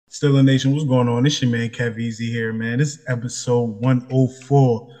Still a Nation, what's going on? This your man Kev Easy here, man. This is episode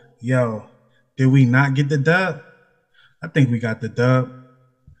 104. Yo, did we not get the dub? I think we got the dub.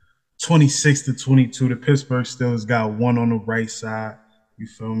 26-22. The Pittsburgh Steelers got one on the right side. You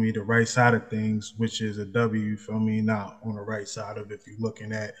feel me? The right side of things, which is a W, you feel me? Not on the right side of if you're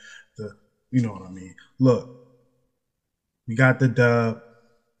looking at the, you know what I mean. Look, we got the dub.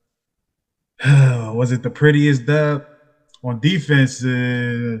 Was it the prettiest dub? On defense,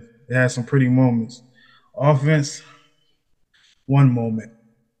 it had some pretty moments. Offense, one moment.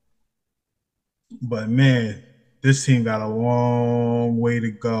 But man, this team got a long way to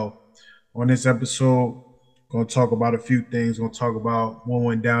go. On this episode, gonna talk about a few things. Gonna talk about what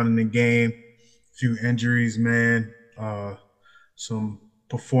went down in the game, a few injuries, man, some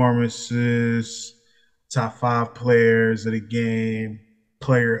performances, top five players of the game,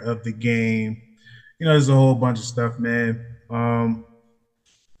 player of the game. There's a whole bunch of stuff, man.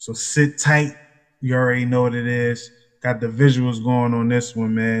 So sit tight. You already know what it is. Got the visuals going on this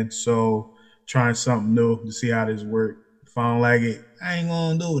one, man. So trying something new to see how this works. If I don't like it, I ain't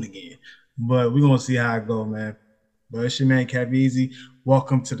gonna do it again. But we're gonna see how it go, man. But it's your man Cap Easy.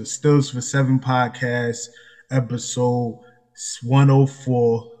 Welcome to the Stills for Seven podcast, episode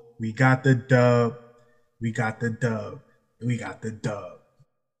 104. We got the dub. We got the dub. We got the dub.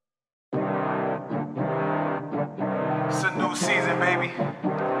 It's a new season, baby.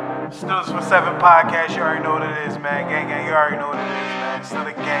 Stills for Seven podcast. You already know what it is, man. Gang, you already know what it is, man. It's still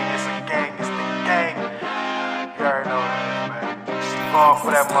a gang. It's a gang. It's the gang. You already know what it is, man. Going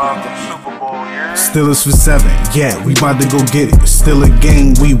for that motherfucking Super Bowl, yeah. Steelers for 7, yeah, we about to go get it. Still a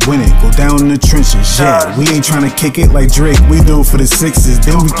game, we win it. Go down in the trenches, yeah. We ain't trying to kick it like Drake. We do it for the sixes,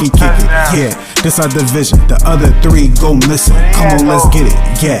 then we can kick it. Yeah, this our division. The other three go missing. Come on, let's get it.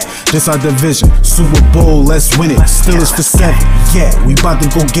 Yeah, this our division. Super Bowl, let's win it. Steelers for 7, yeah, we about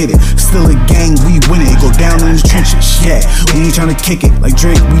to go get it. Still a gang, we win it. Go down in the trenches, yeah. We ain't trying to kick it like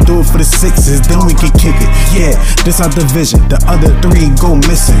Drake. We do it for the sixes, then we can kick it. Yeah, this our division. The other three go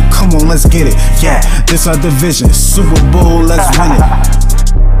missing. Come on, let's get it. Yeah, this our division. Super Bowl, let's win it.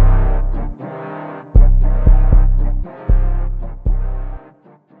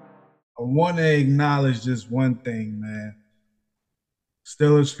 I want to acknowledge just one thing, man.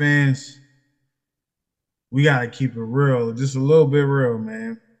 Steelers fans, we got to keep it real. Just a little bit real,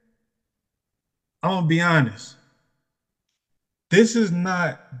 man. I'm going to be honest. This is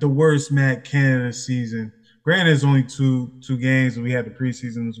not the worst Matt Canada season. Granted, it's only two games, and we had the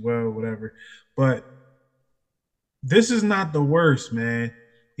preseason as well, whatever. But this is not the worst, man.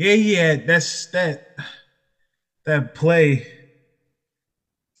 Yeah, he had that play,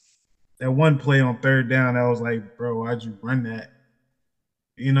 that one play on third down. I was like, bro, why'd you run that?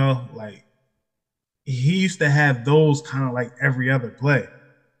 Like he used to have those kind of like every other play.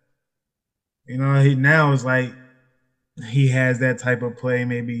 He now is like he has that type of play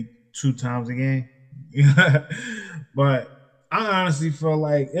maybe 2 times a game. But I honestly feel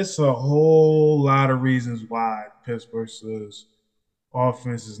like it's a whole lot of reasons why Pittsburgh Steelers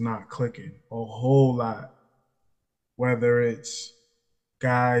offense is not clicking. A whole lot. Whether it's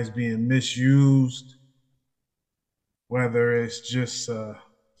guys being misused, whether it's just a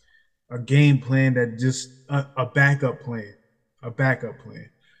game plan that just a backup plan. A backup plan.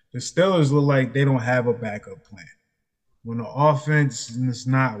 The Steelers look like they don't have a backup plan. When the offense is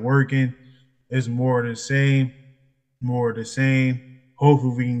not working, it's more of the same.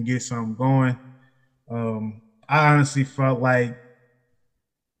 Hopefully we can get something going. I honestly felt like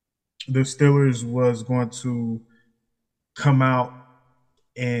the Steelers was going to come out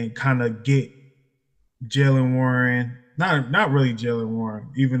and kind of get Jalen Warren. Not really Jalen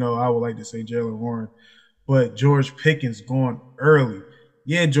Warren, even though I would like to say Jalen Warren, but George Pickens going early.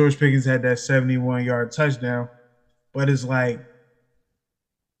 Yeah, George Pickens had that 71-yard touchdown, but it's like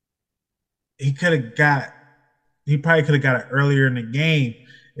he probably could have got it earlier in the game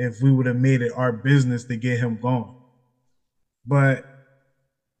if we would have made it our business to get him going. But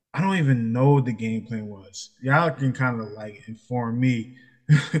I don't even know what the game plan was. Y'all can kind of like inform me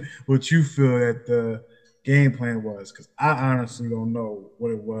what you feel that the game plan was, because I honestly don't know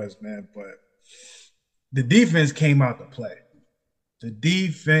what it was, man. But the defense came out to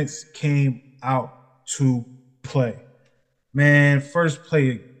play. Man, first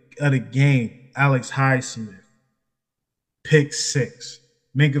play of the game, Alex Highsmith, pick 6.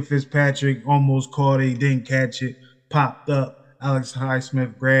 Minka Fitzpatrick almost caught it. He didn't catch it. Popped up. Alex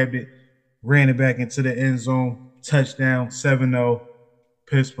Highsmith grabbed it, ran it back into the end zone. Touchdown, 7-0.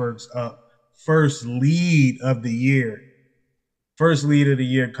 Pittsburgh's up. First lead of the year.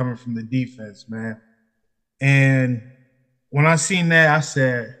 Coming from the defense, man. And when I seen that, I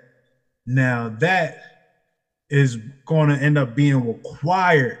said, Now that is going to end up being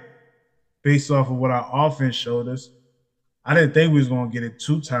required based off of what our offense showed us. I didn't think we was going to get it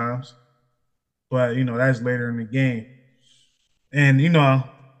 2 times, but that's later in the game. And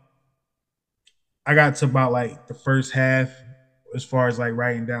I got to about like the first half as far as like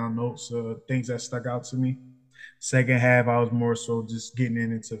writing down notes, things that stuck out to me. Second half, I was more so just getting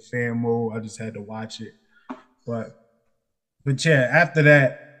into fan mode. I just had to watch it, but yeah, after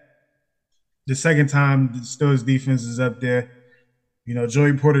that, the second time, still his defense is up there.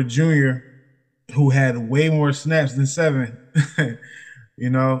 Joey Porter Jr., who had way more snaps than seven. He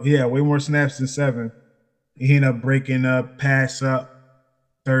had way more snaps than seven. He ended up breaking up, pass up,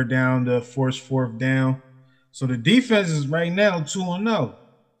 third down to force fourth down. So the defense is right now 2-0.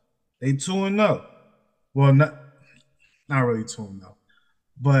 They 2-0. Well, not really 2-0,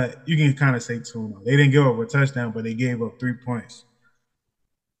 but you can kind of say 2-0. They didn't give up a touchdown, but they gave up 3 points.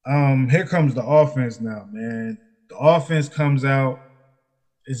 Here comes the offense now, man. The offense comes out.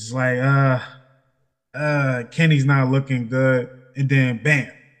 It's like, Kenny's not looking good, and then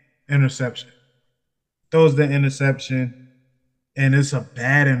bam, interception. Throws the interception, and it's a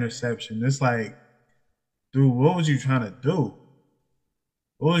bad interception. It's like, dude, what was you trying to do?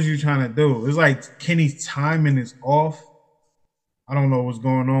 What was you trying to do? It's like Kenny's timing is off. I don't know what's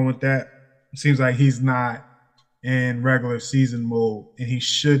going on with that. It seems like he's not in regular season mode, and he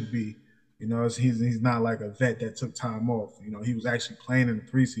should be. He's not like a vet that took time off. He was actually playing in the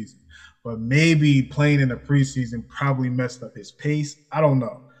preseason, but maybe playing in the preseason probably messed up his pace. I don't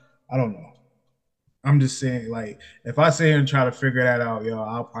know. I don't know. I'm just saying, like, if I sit here and try to figure that out,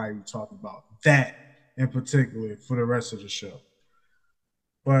 I'll probably be talking about that in particular for the rest of the show.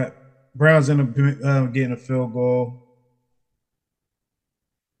 But Browns end up getting a field goal.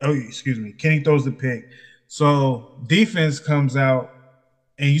 Oh, excuse me. Kenny throws the pick. So defense comes out,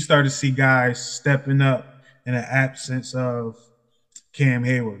 and you start to see guys stepping up in the absence of Cam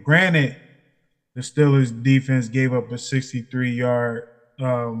Hayward. Granted, the Steelers defense gave up a 63-yard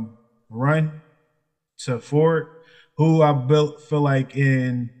run to Ford, who feel like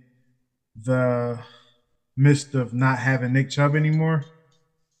in the midst of not having Nick Chubb anymore,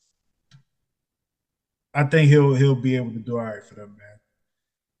 I think he'll be able to do all right for them, man.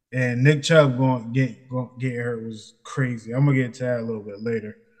 And Nick Chubb going to get hurt was crazy. I'm gonna get to that a little bit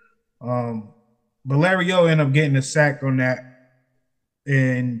later. But Larry O ended up getting a sack on that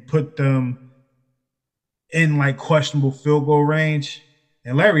and put them in like questionable field goal range.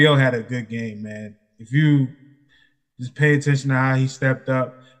 And Larry O had a good game, man. If you just pay attention to how he stepped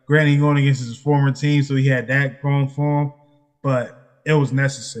up, granted, he going against his former team, so he had that going for him, but it was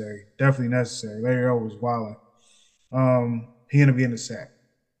necessary, definitely necessary. Larry O was wilding. He ended up getting a sack.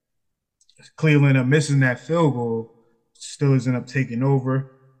 Cleveland up missing that field goal. Steelers end up taking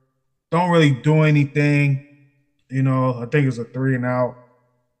over. Don't really do anything. I think it's a 3-and-out.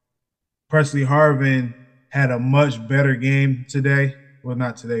 Presley Harvin had a much better game today. Well,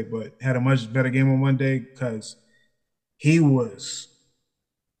 not today, but had a much better game on Monday because he was.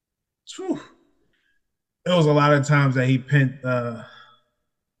 Whew, it was a lot of times that he pinned the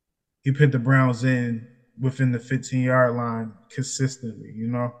Browns in within the 15-yard line consistently.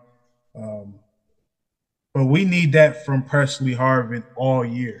 But we need that from Presley Harvin all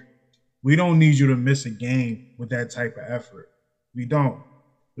year. We don't need you to miss a game with that type of effort. We don't.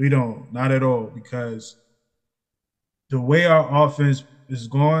 We don't. Not at all. Because the way our offense is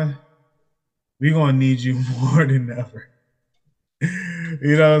going, we're going to need you more than ever.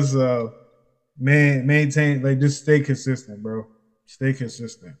 So maintain, like, just stay consistent, bro. Stay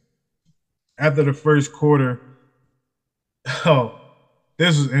consistent. After the first quarter, oh,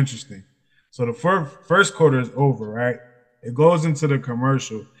 this was interesting. So the first quarter is over, right? It goes into the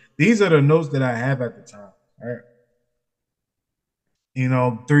commercial. These are the notes that I have at the time, right?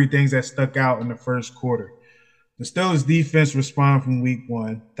 3 things that stuck out in the first quarter. The Steelers defense responded from week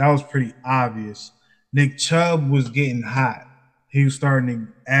one. That was pretty obvious. Nick Chubb was getting hot. He was starting to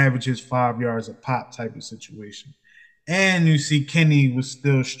average his 5 yards a pop type of situation. And you see Kenny was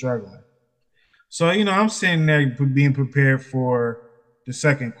still struggling. So, I'm sitting there being prepared for the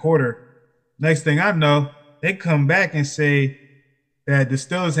second quarter. Next thing I know, they come back and say that the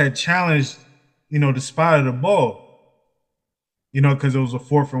Steelers had challenged, the spot of the ball, because it was a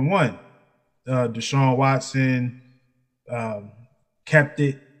 4th-and-1. Deshaun Watson kept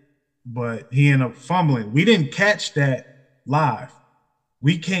it, but he ended up fumbling. We didn't catch that live.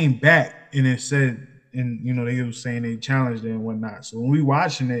 We came back and it said, and they were saying they challenged it and whatnot. So when we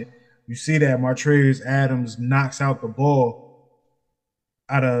watching it, you see that Martravius Adams knocks out the ball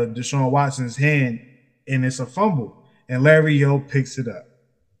out of Deshaun Watson's hand, and it's a fumble. And Larry O picks it up.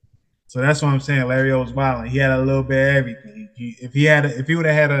 So that's what I'm saying. Larry O was violent. He had a little bit of everything. If he would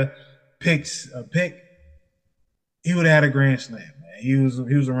have had a pick, he would have had a grand slam. Man, he was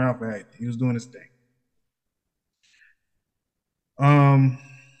around for everything. He was doing his thing. Um,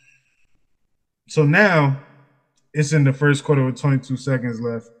 so now it's in the first quarter with 22 seconds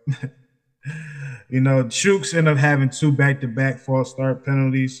left. Chooks ended up having two back-to-back false start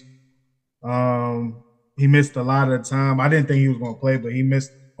penalties. He missed a lot of the time. I didn't think he was going to play, but he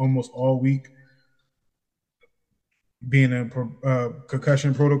missed almost all week, being in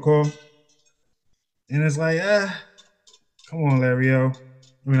concussion protocol. And it's like, come on, Larry O. I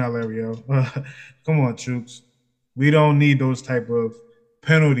mean, not Larry O. Come on, Chooks. We don't need those type of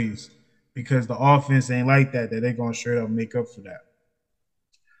penalties because the offense ain't like that they're going to straight up make up for that.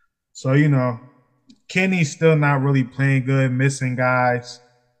 So, Kenny's still not really playing good, missing guys.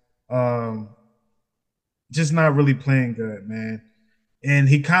 Just not really playing good, man. And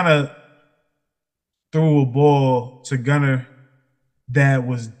he kind of threw a ball to Gunner that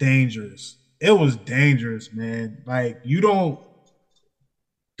was dangerous. It was dangerous, man. Like, you don't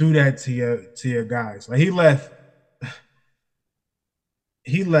do that to your guys. Like, he left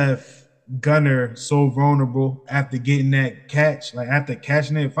Gunner so vulnerable after getting that catch. Like, after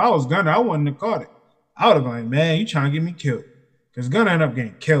catching it, if I was Gunner, I wouldn't have caught it. I would have been like, man, you trying to get me killed. Because Gunner ended up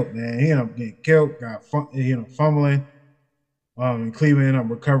getting killed, man. He ended up getting killed, got fumbling. And Cleveland ended up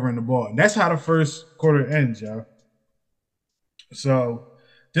recovering the ball. And that's how the first quarter ends, y'all. So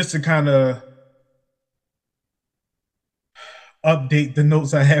just to kind of update the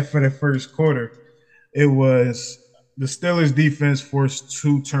notes I had for the first quarter, it was the Steelers defense forced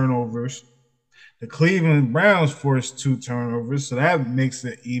 2 turnovers. The Cleveland Browns forced 2 turnovers, so that makes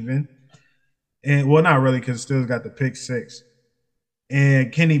it even. And well, not really, because Steelers got the pick 6.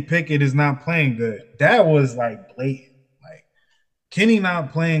 And Kenny Pickett is not playing good. That was like blatant. Like, Kenny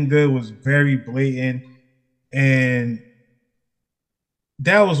not playing good was very blatant. And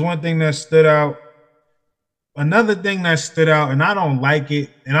that was one thing that stood out. Another thing that stood out, and I don't like it,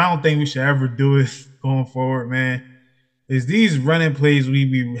 and I don't think we should ever do it going forward, man, is these running plays we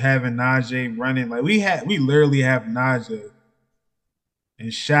be having Najee running. Like, we literally have Najee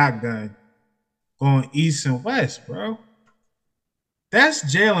and shotgun going east and west, bro. That's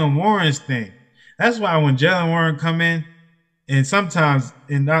Jalen Warren's thing. That's why when Jalen Warren come in, and sometimes,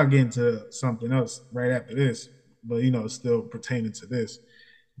 and I'll get into something else right after this, but still pertaining to this.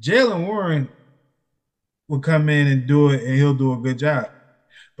 Jalen Warren will come in and do it, and he'll do a good job.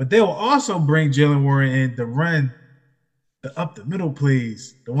 But they will also bring Jalen Warren in to run the up the middle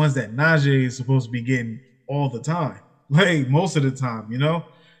plays, the ones that Najee is supposed to be getting all the time, like most of the time,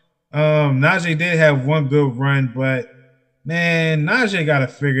 Najee did have one good run, but man, Najee got to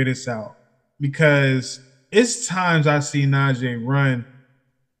figure this out because it's times I see Najee run,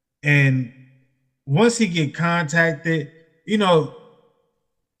 and once he get contacted, he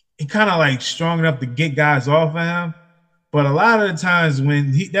kind of like strong enough to get guys off of him. But a lot of the times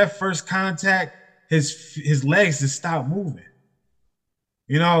when that first contact, his legs just stop moving.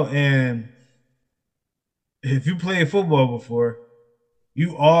 And if you played football before,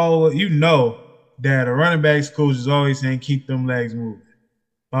 you know that a running backs coach is always saying keep them legs moving.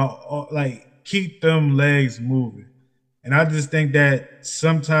 Keep them legs moving. And I just think that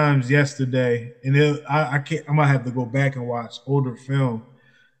sometimes yesterday, and I might have to go back and watch older film,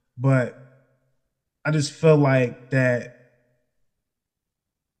 but I just felt like that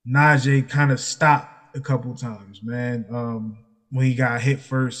Najee kind of stopped a couple times, man. When he got hit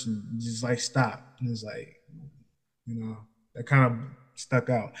first and just like stopped. And it's like, that kind of stuck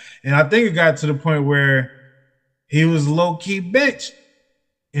out. And I think it got to the point where he was low-key benched.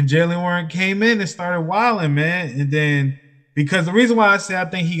 And Jalen Warren came in and started wilding, man. And then, because the reason why I say I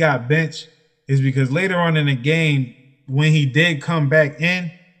think he got benched is because later on in the game, when he did come back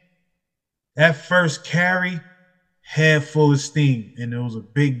in, that first carry, head full of steam, and it was a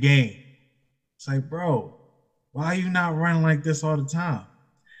big game. It's like, bro, why are you not running like this all the time?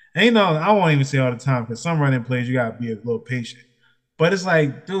 And I won't even say all the time, because some running plays you gotta be a little patient. But it's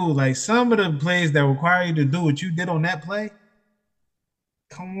like, dude, like some of the plays that require you to do what you did on that play,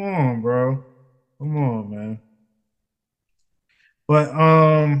 come on, bro. Come on, man. But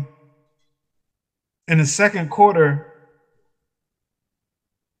in the second quarter,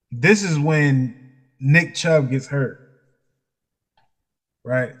 this is when Nick Chubb gets hurt.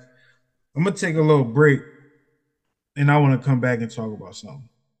 Right? I'm gonna take a little break, and I want to come back and talk about something.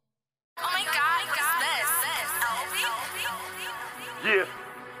 Oh my God, what's this? Yeah.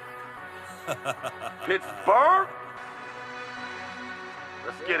 Pittsburgh.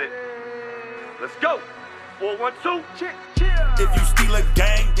 Let's get it. Let's go. 4-1-2. If you steal a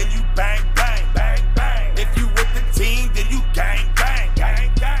gang, then you bang.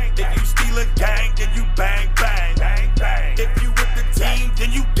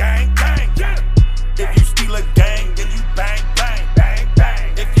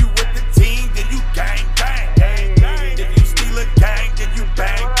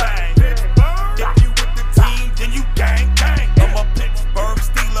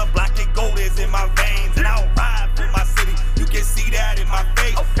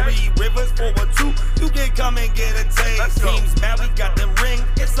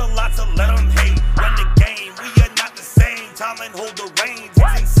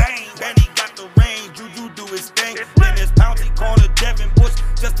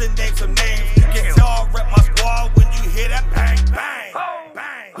 to name some names. You can tell I rep my squad when you hear that bang, bang,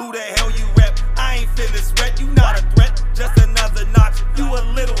 bang. Who the hell you rep? I ain't finna sweat, you not a threat. Just another notch, you a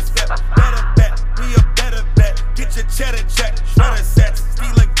little step. Better bet, we a better bet. Get your cheddar check, shredder sets.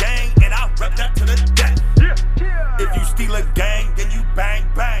 Steal a gang, and I rep that to the death. If you steal a gang, then you bang,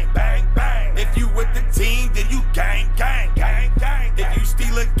 bang, bang, bang. If you with the team, then you gang, gang, gang, gang. If you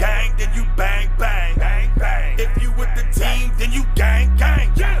steal a gang, then you bang, bang, bang, bang. If you with the team, then you gang,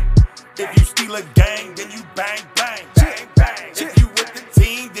 gang, gang. If you steal a gang, then you bang, bang, bang, bang. If you with the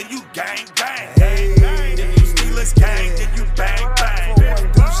team, then you gang, gang, gang, gang. If you steal a gang, then you bang, bang.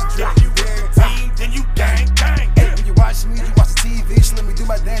 If you with the team, then you gang, gang. Hey, when you watch me, you watch the TV. Just let me do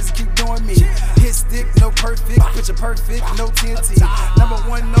my dance and keep doing me. Hit stick, no perfect, picture perfect, no TNT. Number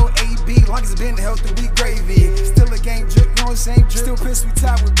one, no AB, long as it been healthy, we gravy. Still a game drip, you know same drip. Still pissed we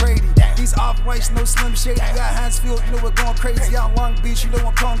tied with Brady. These off-whites, no Slim Shady. Got Hansfield, you know we're going crazy. Out Long Beach, you know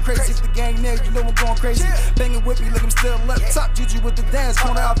I'm going crazy. If the gang there, you know I'm going crazy. Banging with me, look, I'm still up top. Juju with the dance,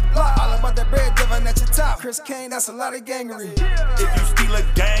 corner out the block. All about that bread, diving at your top. Chris Kane, that's a lot of gangery. If you steal a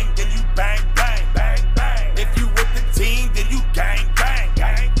gang, then you bang, bang, bang, bang. If you with the team, then you gang, gang,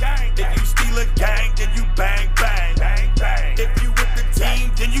 gang, gang. If you steal a gang, then you bang, bang, bang, bang. If you with the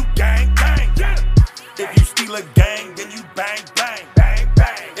team, then you gang, gang, gang. If you steal a gang, then you bang, bang, bang,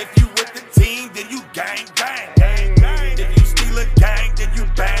 bang. If you with the team, then you gang, gang, gang, gang. If you steal a gang, then you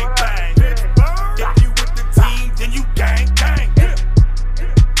bang, bang. If you with the team, then you gang, gang, gang.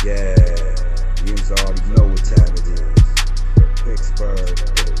 Yeah, you already know what time it is. From Pittsburgh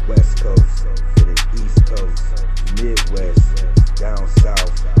to the West Coast, to the East Coast, Midwest, down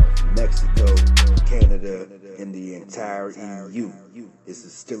south, Mexico, Canada, and the entire EU. This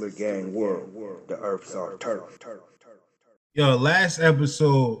is still a gang world. The earth's our turf. Yo, last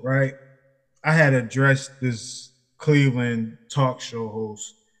episode, right? I had addressed this Cleveland talk show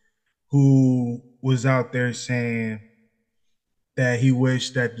host who was out there saying that he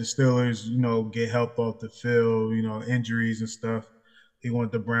wished that the Steelers, get help off the field, injuries and stuff. He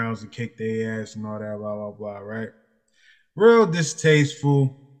wanted the Browns to kick their ass and all that, blah, blah, blah, right? Real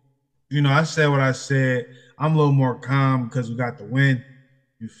distasteful. I said what I said. I'm a little more calm because we got the win.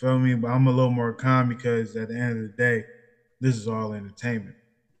 You feel me? But I'm a little more calm because at the end of the day, this is all entertainment.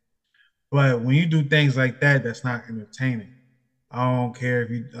 But when you do things like that, that's not entertaining. I don't care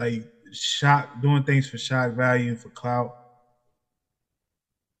if you doing things for shock value and for clout.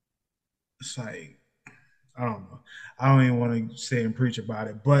 It's like, I don't know. I don't even want to sit and preach about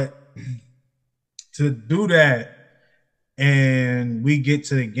it. But to do that and we get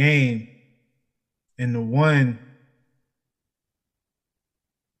to the game and the one,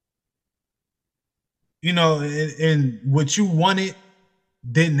 and what you wanted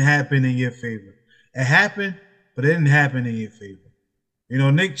didn't happen in your favor. It happened, but it didn't happen in your favor.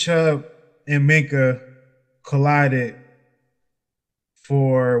 Nick Chubb and Minka collided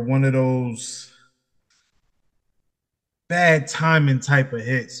for one of those bad timing type of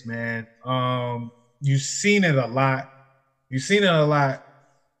hits, man. You've seen it a lot.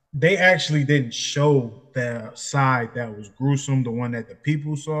 They actually didn't show the side that was gruesome, the one that the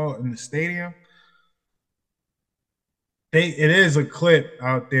people saw in the stadium. It is a clip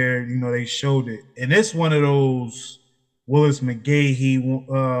out there, they showed it. And it's one of those Willis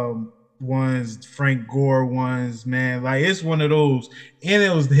McGahee ones, Frank Gore ones, man. Like, it's one of those. And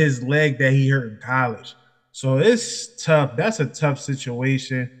it was his leg that he hurt in college. So it's tough. That's a tough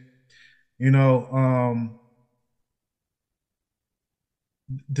situation. I'm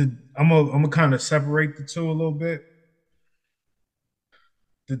gonna kind of separate the two a little bit.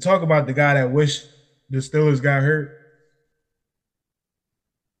 To talk about the guy that wished the Steelers got hurt,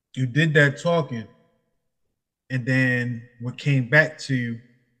 you did that talking, and then what came back to you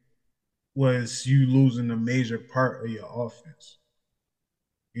was you losing a major part of your offense.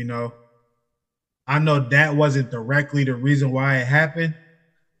 I know that wasn't directly the reason why it happened,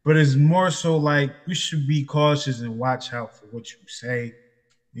 but it's more so like you should be cautious and watch out for what you say.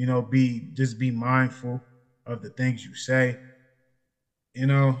 Be mindful of the things you say.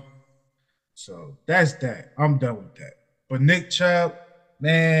 So that's that. I'm done with that. But Nick Chubb,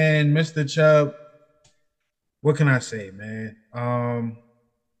 man, Mr. Chubb, what can I say, man?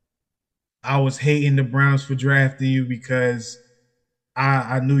 I was hating the Browns for drafting you because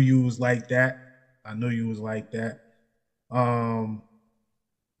I knew you was like that.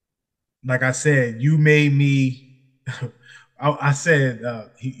 Like I said, you made me. I said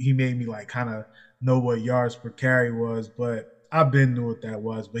he made me like kind of know what yards per carry was, but I've been knew what that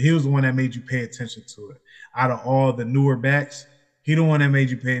was. But he was the one that made you pay attention to it. Out of all the newer backs, he the one that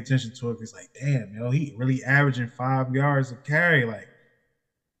made you pay attention to it. He's like, damn, he really averaging 5 yards of carry. Like,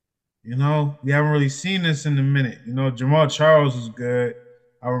 We haven't really seen this in a minute. Jamal Charles was good.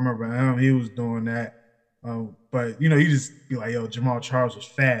 I remember him; he was doing that. But you just be like, "Yo, Jamal Charles was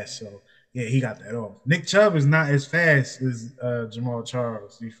fast," so yeah, he got that off. Nick Chubb is not as fast as Jamal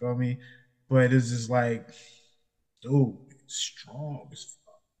Charles. You feel me? But it's just like, dude, he's strong.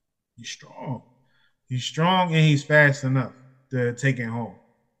 He's strong. He's strong and he's fast enough to take it home.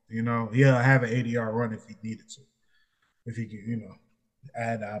 He'll have an 80-yard run if he needed to, if he could,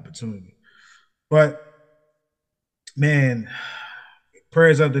 add the opportunity. But man,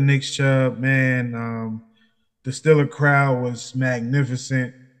 prayers up to Nick Chubb, man. The Steeler crowd was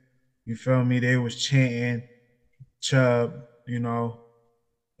magnificent. You feel me? They was chanting Chubb,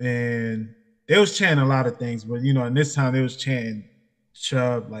 and they was chanting a lot of things, but and this time they was chanting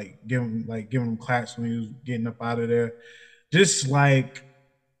Chubb, giving him claps when he was getting up out of there. Just like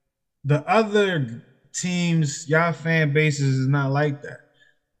the other teams, y'all fan bases is not like that.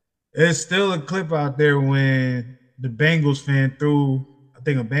 There's still a clip out there when the Bengals fan threw, I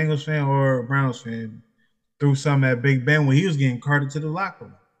think a Bengals fan or a Browns fan threw something at Big Ben when he was getting carted to the locker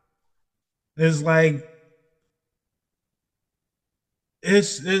room. It's like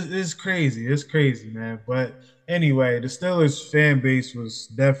it's crazy. It's crazy, man. But anyway, the Steelers fan base was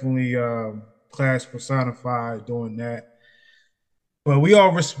definitely class personified doing that. But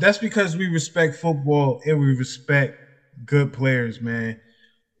that's because we respect football and we respect good players, man.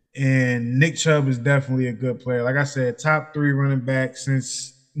 And Nick Chubb is definitely a good player. Like I said, top 3 running back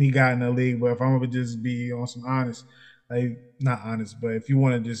since he got in the league. But if I'm gonna just be on some honest, like not honest, but if you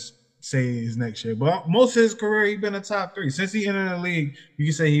want to just say his next year, but most of his career he been a top 3 since he entered the league. You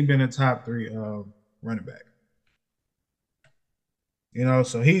can say he been a top 3 running back.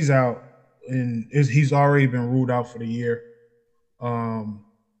 So he's out and he's already been ruled out for the year. Um,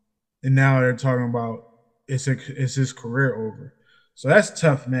 and now they're talking about it's his career over. So that's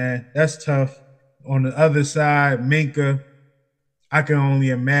tough, man. That's tough. On the other side, Minka, I can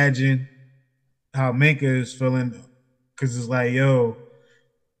only imagine how Minka is feeling because it's like, yo,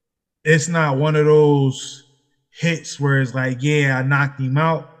 it's not one of those hits where it's like, yeah, I knocked him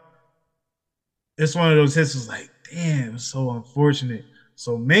out. It's one of those hits that's like, damn, it's so unfortunate.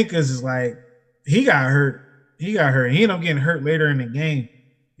 So Minka's is like, he got hurt. He got hurt. He ended up getting hurt later in the game.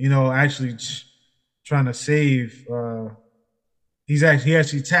 Actually trying to save. He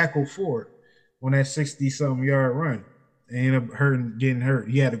actually tackled Ford on that 60-something yard run and ended up getting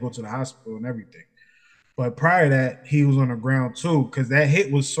hurt. He had to go to the hospital and everything. But prior to that, he was on the ground too because that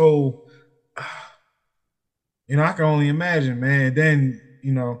hit was so. I can only imagine, man. Then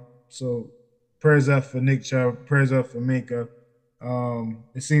so prayers up for Nick Chubb, prayers up for Minka.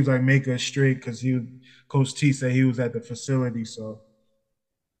 It seems like Minka is straight because Coach T said he was at the facility. So,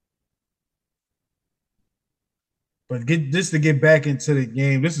 but to get back into the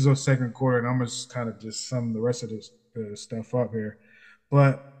game. This is our second quarter, and I'm gonna kind of just sum the rest of this stuff up here.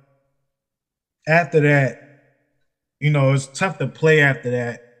 But after that, it's tough to play after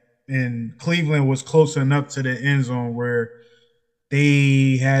that. And Cleveland was close enough to the end zone where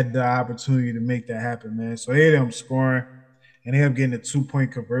they had the opportunity to make that happen, man. So they ended up scoring, and they ended up getting a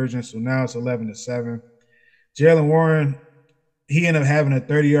 2-point conversion. So now it's 11-7. Jalen Warren, he ended up having a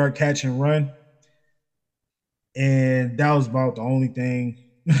 30-yard catch and run, and that was about the only thing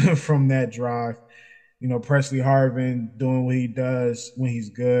from that drive. Presley Harvin doing what he does when he's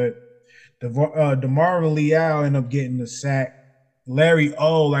good. DeMarvin Leal ended up getting the sack. Larry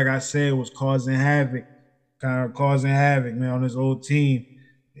O, like I said, was kind of causing havoc, man, on his old team.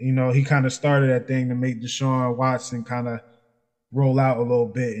 He kind of started that thing to make Deshaun Watson kind of roll out a little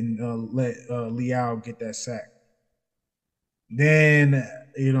bit and let Leal get that sack. Then,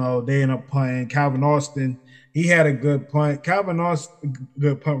 they end up punting. Calvin Austin, he had a good punt. Calvin Austin,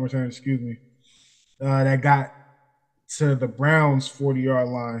 good punt return, excuse me, that got to the Browns' 40-yard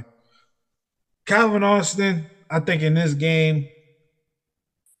line. Calvin Austin, I think in this game,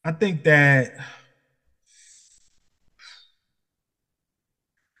 I think that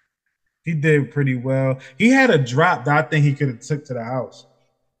he did pretty well. He had a drop that I think he could have took to the house.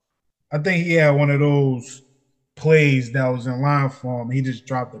 I think he had one of those plays that was in line for him. He just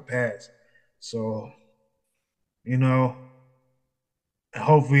dropped the pass. So, you know,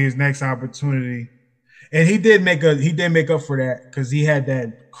 hopefully his next opportunity. And he did make up for that because he had that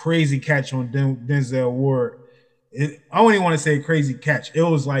crazy catch on Denzel Ward. I don't even want to say crazy catch. It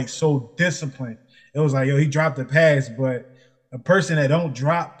was like so disciplined. It was like, yo, he dropped the pass, but a person that don't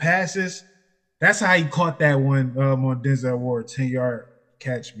drop passes, that's how he caught that one on Denzel Ward, 10-yard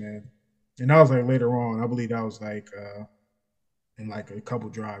catch, man. And that was like later on. I believe that was like in like a couple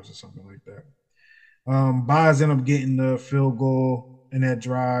drives or something like that. Boz ended up getting the field goal in that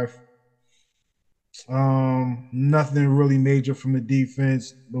drive. Nothing really major from the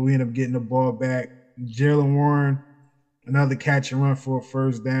defense, but we end up getting the ball back. Jalen Warren, another catch and run for a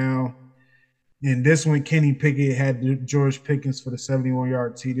first down. And this one, Kenny Pickett had George Pickens for the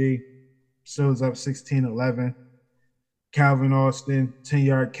 71-yard TD. Still was up 16-11. Calvin Austin,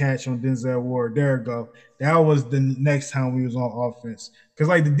 10-yard catch on Denzel Ward. There we go. That was the next time we was on offense. Because,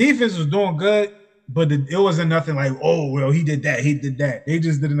 like, the defense was doing good, but it wasn't nothing like, oh, well, he did that, he did that. They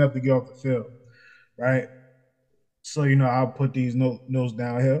just did enough to get off the field, right? So, I'll put these notes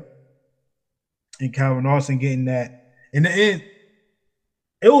down here. And Calvin Austin getting that. In the end,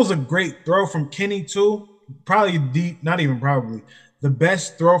 it was a great throw from Kenny, too. Probably not even probably. The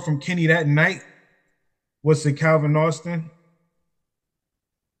best throw from Kenny that night was to Calvin Austin.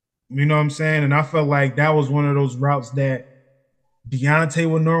 You know what I'm saying? And I felt like that was one of those routes that Deontay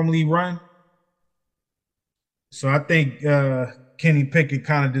would normally run. So I think Kenny Pickett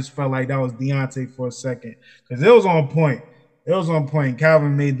kind of just felt like that was Deontay for a second. Because it was on point. It was on point.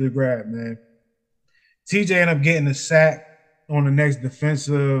 Calvin made the grab, man. TJ ended up getting a sack on the next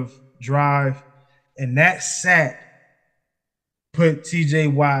defensive drive. And that sack put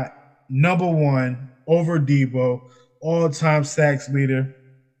TJ Watt #1 over Debo, all-time sacks leader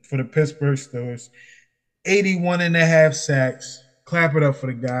for the Pittsburgh Steelers. 81 and a half sacks. Clap it up for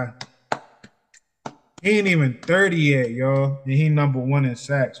the guy. He ain't even 30 yet, y'all. And he #1 in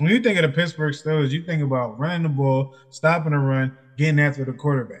sacks. When you think of the Pittsburgh Steelers, you think about running the ball, stopping the run, getting after the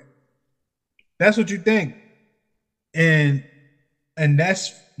quarterback. That's what you think. And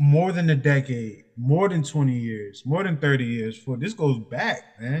that's more than a decade, more than 20 years, more than 30 years. For this goes back,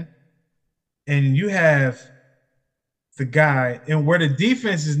 man. And you have the guy, and where the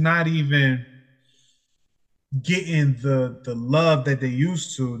defense is not even getting the love that they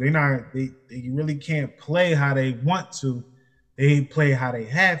used to. They really can't play how they want to. They play how they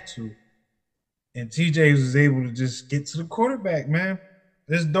have to. And TJ was able to just get to the quarterback, man.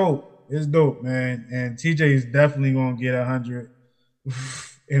 It's dope. It's dope, man. And TJ is definitely gonna get 100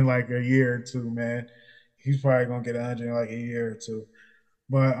 in like a year or two, man. He's probably gonna get 100 in like a year or two.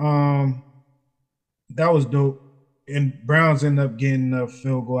 But that was dope. And Browns end up getting a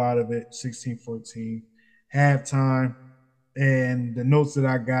field goal out of it, 16-14. Halftime. And the notes that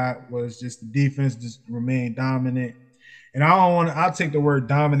I got was just the defense just remained dominant. And I'll take the word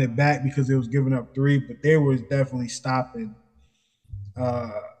dominant back because it was giving up 3, but they was definitely stopping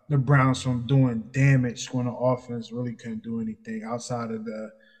the Browns from doing damage when the offense really couldn't do anything outside of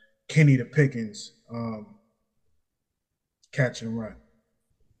the Kenny to Pickens catch and run.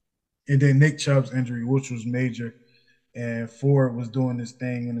 And then Nick Chubb's injury, which was major, and Ford was doing this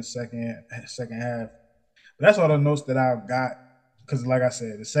thing in the second half. But that's all the notes that I've got. Because, like I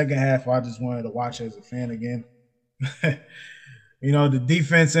said, the second half, I just wanted to watch as a fan again. The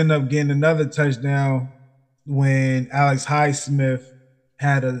defense ended up getting another touchdown when Alex Highsmith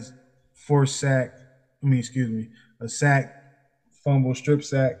had a sack, fumble, strip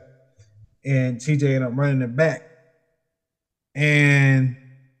sack, and TJ ended up running it back. And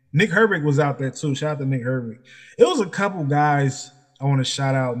Nick Herbig was out there too. Shout out to Nick Herbig. It was a couple guys I want to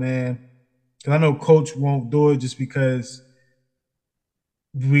shout out, man. Because I know Coach won't do it just because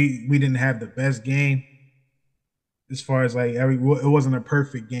we didn't have the best game. As far as like it wasn't a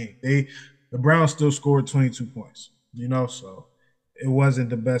perfect game. The Browns still scored 22 points, so it wasn't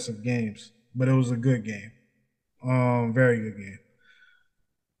the best of games, but it was a good game. Very good game.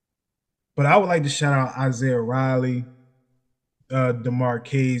 But I would like to shout out Isaiah Riley, DeMar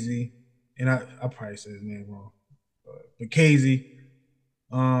Casey, and I probably said his name wrong, but Casey,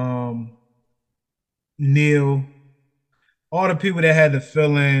 Neil, all the people that had to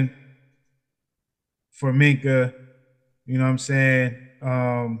fill in for Minka, you know what I'm saying?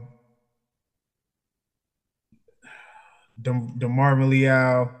 DeMar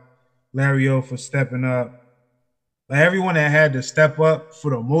Leal, Larry O for stepping up. Like everyone that had to step up,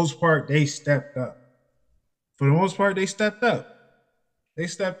 for the most part, they stepped up. For the most part, they stepped up. They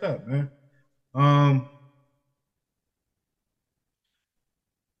stepped up, man.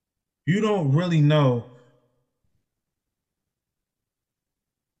 You don't really know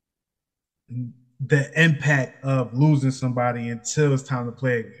the impact of losing somebody until it's time to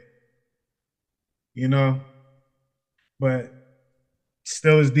play again. But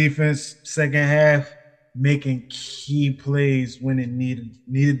still his defense, second half, making key plays when it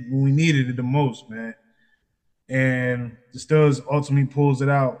when we needed it the most, man. And the Steelers ultimately pulls it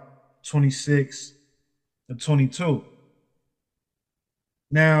out 26-22.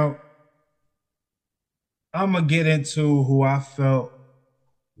 Now, I'm going to get into who I felt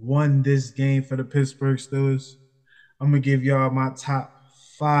won this game for the Pittsburgh Steelers. I'm going to give y'all my top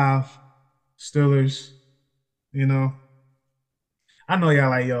 5 Steelers, you know. I know y'all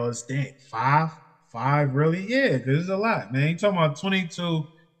like, yo, it's five? Five, really? Yeah, because it's a lot, man. You talking about 22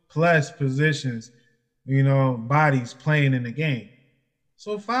 plus positions, bodies playing in the game.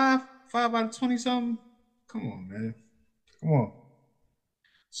 So five out of 20 something? Come on, man. Come on.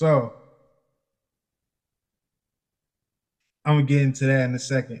 So I'm gonna get into that in a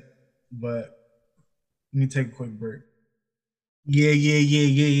second, but let me take a quick break.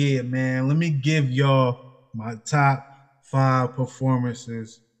 Yeah, man. Let me give y'all my top five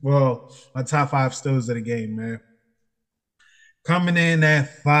performances. Well, my top five steals of the game, man. Coming in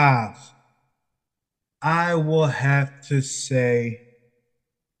at five, I will have to say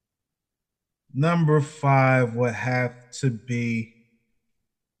number five would have to be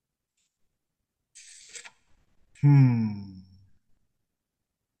hmm.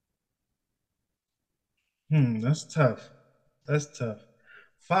 That's tough. That's tough.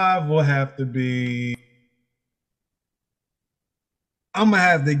 Five will have to be. I'm gonna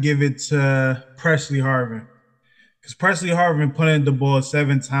have to give it to Presley Harvin because Presley Harvin put in the ball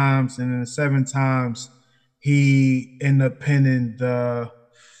 7 times, and then 7 times he ended up pinning the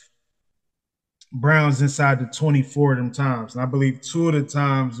Browns inside the 24 of them times. And I believe 2 of the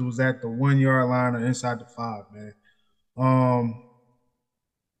times it was at the 1 yard line or inside the 5, man.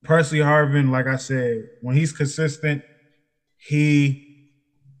 Presley Harvin, like I said, when he's consistent, he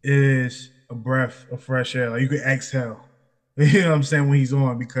is a breath of fresh air. Like you can exhale. You know what I'm saying, when he's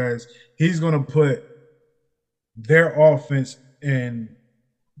on, because he's gonna put their offense in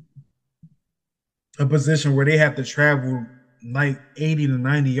a position where they have to travel like 80 to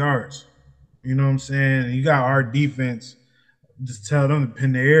 90 yards. You know what I'm saying? And you got our defense, just tell them to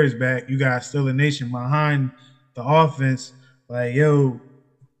pin their ears back. You got still a nation behind the offense, like, yo,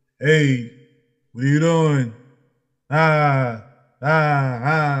 hey, what are you doing?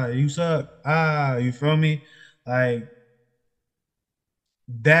 You suck. You feel me? Like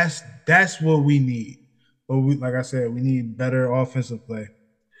that's what we need. But like I said, we need better offensive play.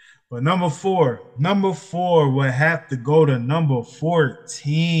 But number four would have to go to number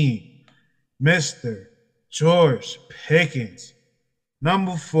 14, Mr. George Pickens.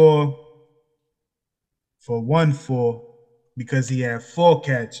 Number 4 for 1-4 because he had 4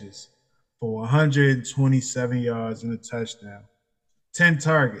 catches for 127 yards and a touchdown. 10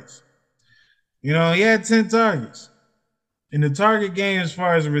 targets. He had 10 targets. In the target game, as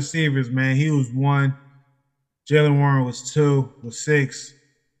far as the receivers, man, he was 1. Jalen Warren was 2 with 6.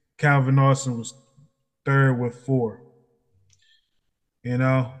 Calvin Austin was 3rd with 4.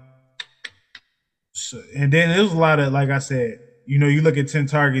 So, and then there was a lot of, like I said, you look at 10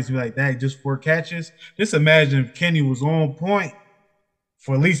 targets, you're like, that just 4 catches. Just imagine if Kenny was on point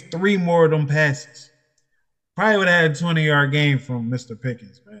for at least 3 more of them passes. Probably would have had a 20-yard game from Mr.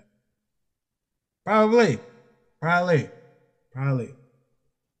 Pickens, man. Probably.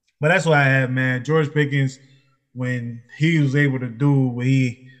 But that's what I have, man. George Pickens, when he was able to do what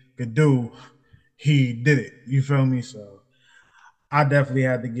he could do, he did it. You feel me? So I definitely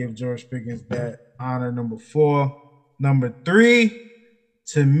had to give George Pickens that honor. Number 4. Number 3,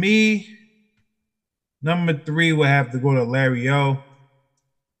 to me, number 3 would have to go to Larry O.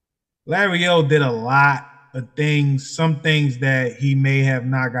 Larry O did a lot of things, some things that he may have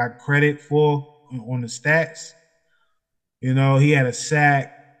not got credit for on the stats. He had a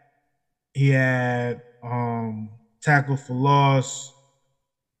sack. He had tackle for loss.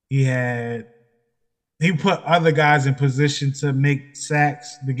 He put other guys in position to make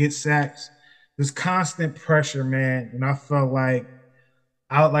sacks, to get sacks. There's constant pressure, man. And I felt like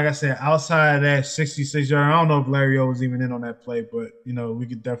I said, outside of that 66 yard, I don't know if Larry O was even in on that play, but we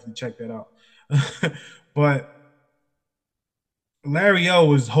could definitely check that out. But Larry O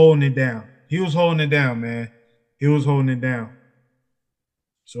was holding it down. He was holding it down, man. He was holding it down.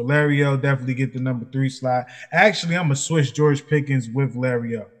 So Larry O definitely get the number 3 slot. Actually, I'm gonna switch George Pickens with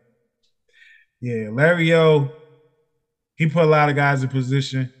Larry O. Yeah, Larry O, he put a lot of guys in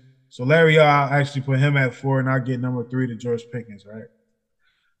position. So Larry O, I'll actually put him at 4, and I'll get number 3 to George Pickens, right?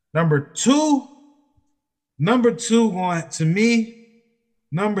 Number two going to me,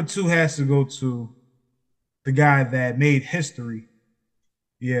 number 2 has to go to the guy that made history.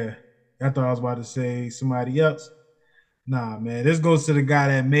 Yeah, I thought I was about to say somebody else. Nah, man, this goes to the guy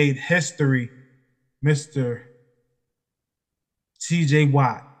that made history, Mr. TJ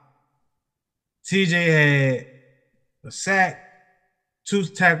Watt. TJ had a sack, 2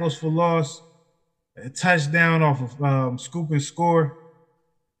 tackles for loss, a touchdown off of scoop and score.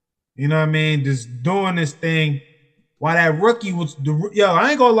 You know what I mean? Just doing this thing while that rookie was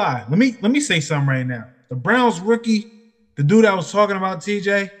I ain't gonna lie. Let me say something right now. The Browns rookie, the dude I was talking about,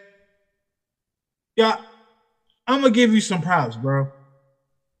 TJ, Yeah, I'm gonna give you some props, bro.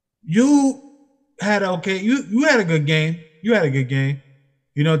 You had okay. You had a good game. You had a good game.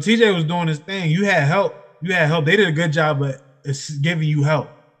 You know, TJ was doing his thing. You had help. You had help. They did a good job, but it's giving you help.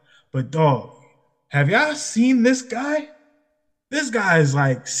 But dog, have y'all seen this guy? This guy is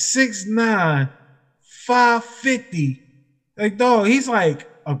like 6'9", 550. Like, dog, he's like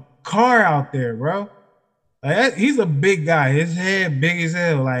a car out there, bro. Like he's a big guy. His head big as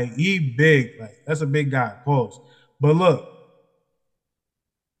hell. Like he big. Like that's a big guy. Pause. But look,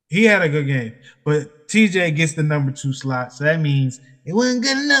 he had a good game. But TJ gets the number 2 slot. So that means it wasn't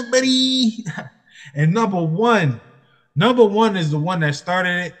good enough, buddy. And number one is the one that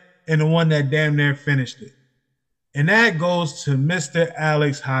started it and the one that damn near finished it. And that goes to Mr.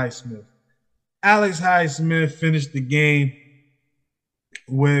 Alex Highsmith. Alex Highsmith finished the game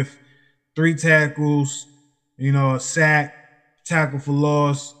with 3 tackles, you know, a sack, tackle for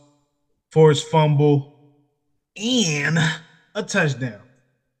loss, forced fumble, and a touchdown.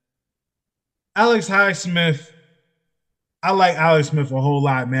 Alex Highsmith, I like Alex Smith a whole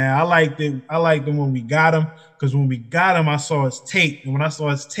lot, man. I liked it. I liked him when we got him because when we got him, I saw his tape, and when I saw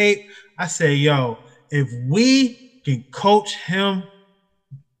his tape, I said, "Yo, if we can coach him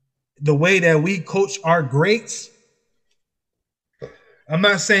the way that we coach our greats, I'm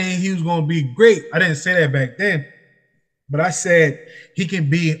not saying he was going to be great. I didn't say that back then, but I said he can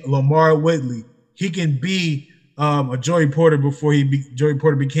be Lamar Whitley. He can be a Joey Porter before Joey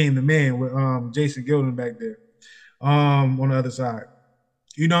Porter became the man with Jason Gilden back there on the other side.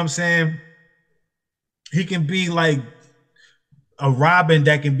 You know what I'm saying? He can be like a Robin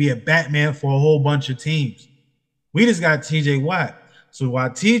that can be a Batman for a whole bunch of teams. We just got TJ Watt. So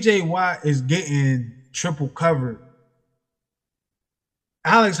while TJ Watt is getting triple covered,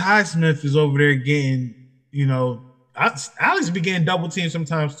 Alex Highsmith is over there getting, you know, Alex be getting double teamed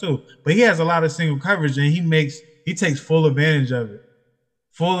sometimes too, but he has a lot of single coverage and he takes full advantage of it.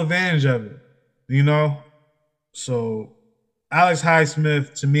 Full advantage of it, you know? So Alex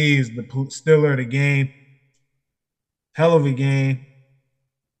Highsmith to me is the stiller of the game. Hell of a game.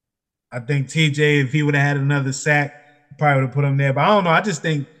 I think TJ, if he would have had another sack, probably would have put him there. But I don't know. I just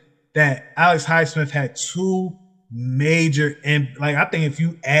think that Alex Highsmith had two major like I think if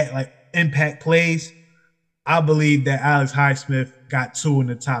you add like impact plays, I believe that Alex Highsmith got two in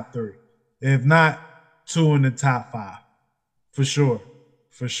the top three. If not, two in the top five. For sure.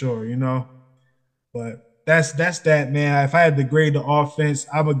 For sure, you know. But that's that, man. If I had to grade the offense,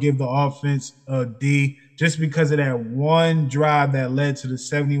 I would give the offense a D just because of that one drive that led to the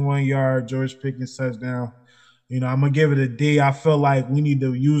 71-yard George Pickens touchdown. You know, I'm gonna give it a D. I feel like we need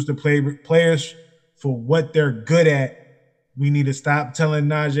to use the players for what they're good at. We need to stop telling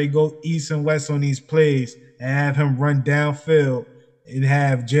Najee go east and west on these plays and have him run downfield and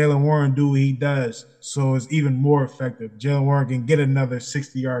have Jalen Warren do what he does. So it's even more effective. Jalen Warren can get another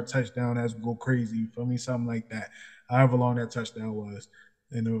 60-yard touchdown as we go crazy. You feel me? Something like that. However long that touchdown was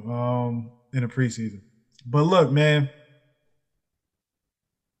in the preseason. But look, man,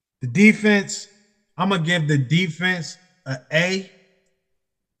 the defense, I'm gonna give the defense an A.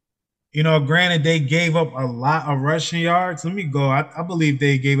 You know, granted, they gave up a lot of rushing yards. Let me go. I believe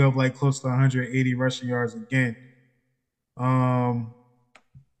they gave up like close to 180 rushing yards again. Um,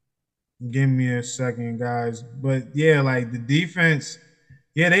 Give me a second, guys. But yeah, like the defense,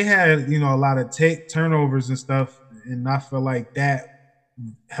 yeah, they had a lot of take turnovers and stuff, and I feel like that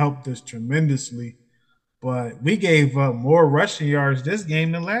helped us tremendously. But we gave up more rushing yards this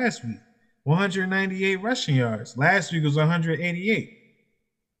game than last week. 198 rushing yards. Last week was 188.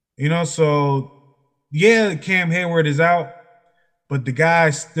 You know, so yeah, Cam Hayward is out, but the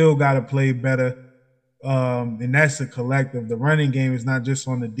guys still got to play better. And that's a collective. The running game is not just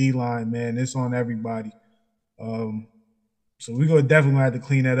on the D line, man. It's on everybody. Um, so we're gonna definitely have to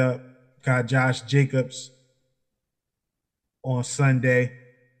clean that up. Got Josh Jacobs on Sunday,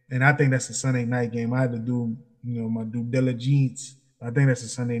 and I think that's a Sunday night game. I had to do, my due diligence. I think that's a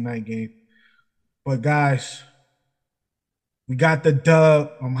Sunday night game. But guys, we got the dub.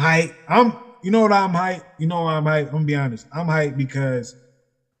 I'm hyped. You know what I'm hyped? You know why I'm hyped? I'm gonna be honest. I'm hyped because,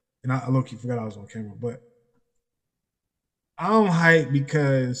 and I low-key forgot I was on camera, but I'm hyped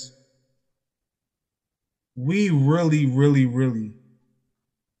because we really, really, really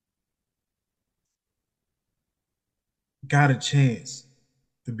got a chance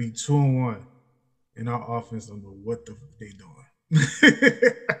to be 2-1, and our offense don't know what the fuck they doing.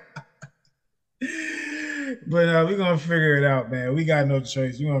 But we're gonna figure it out, man. We got no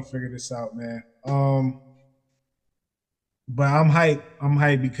choice. We're gonna figure this out, man. But I'm hyped. I'm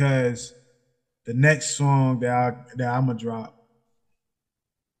hyped because the next song that I'm gonna drop,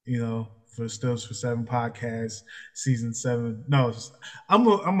 for Stills for Seven podcast, season 7. No, I'm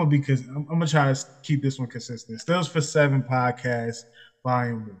gonna try to keep this one consistent. Stills for Seven podcast,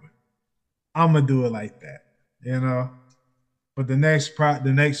 volume 1. I'm gonna do it like that, you know. But the next track that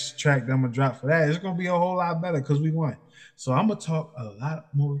I'm gonna drop for that is gonna be a whole lot better because we won. So I'm gonna talk a lot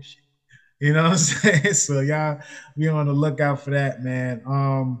more shit. You know what I'm saying? So y'all be on the lookout for that, man.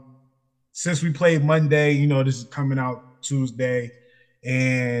 Since we played Monday, you know, this is coming out Tuesday,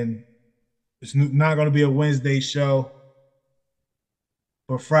 and it's not gonna be a Wednesday show.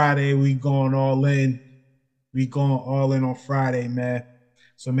 But Friday, we going all in. We going all in on Friday, man.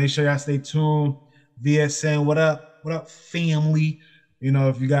 So make sure y'all stay tuned. VSN, what up? What up, family? You know,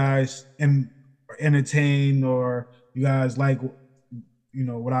 if you guys are entertained or you guys like, you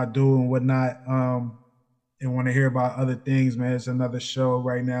know, what I do and whatnot, and want to hear about other things, man, it's another show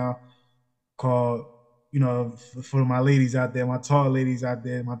right now called, you know, for my ladies out there, my tall ladies out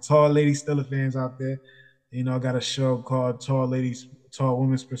there, my tall lady Steeler fans out there. You know, I got a show called Tall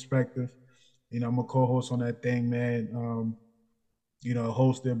Women's Perspective. You know, I'm a co-host on that thing, man. You know,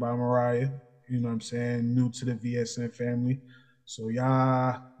 hosted by Mariah. You know what I'm saying? New to the VSN family. So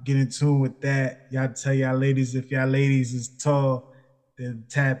y'all get in tune with that. Y'all tell y'all ladies if y'all ladies is tall, then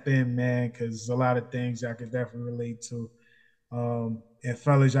tap in, man, because a lot of things y'all can definitely relate to. And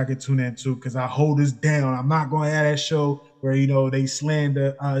fellas, y'all can tune in too, because I hold this down. I'm not going to have that show where, you know, they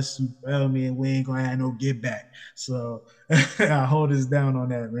slander us, you feel me, and we ain't going to have no get back. So I hold this down on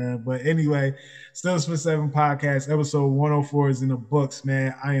that, man. But anyway, Stills for 7 podcast, episode 104 is in the books,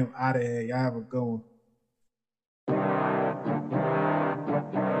 man. I am out of here. Y'all have a good one.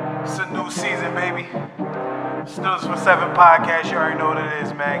 It's a new season, baby. Stills for 7 podcast, you already know what it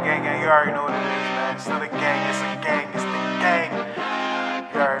is, man. Gang, you already know what it is, man. It's still a gang, it's a gang, it's the gang.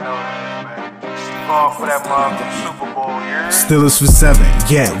 You already know what it is, man. Going for that motherfucking Super Bowl, yeah. Steelers for 7,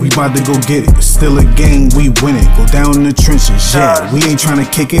 yeah, we about to go get it. Still a game, we win it. Go down in the trenches, yeah. We ain't trying to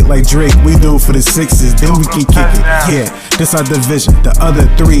kick it like Drake, we do it for the 6s, then we can kick it. Yeah, this our division, the other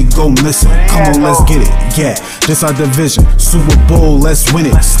 3 go missing. Come on, let's get it. Yeah, this our division, Super Bowl, let's win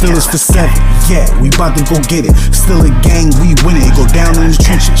it. Steelers for 7, yeah, we about to go get it. Still a gang, we win it. Go down in the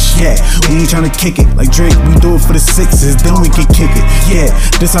trenches, yeah. We ain't trying to kick it like Drake, we do it for the 6s, then we can kick it. Yeah,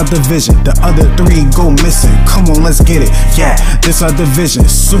 this our division, the other 3 go missing. Come on, let's get it. Yeah, this our division,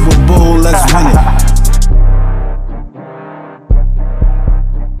 Super Bowl, let's win it.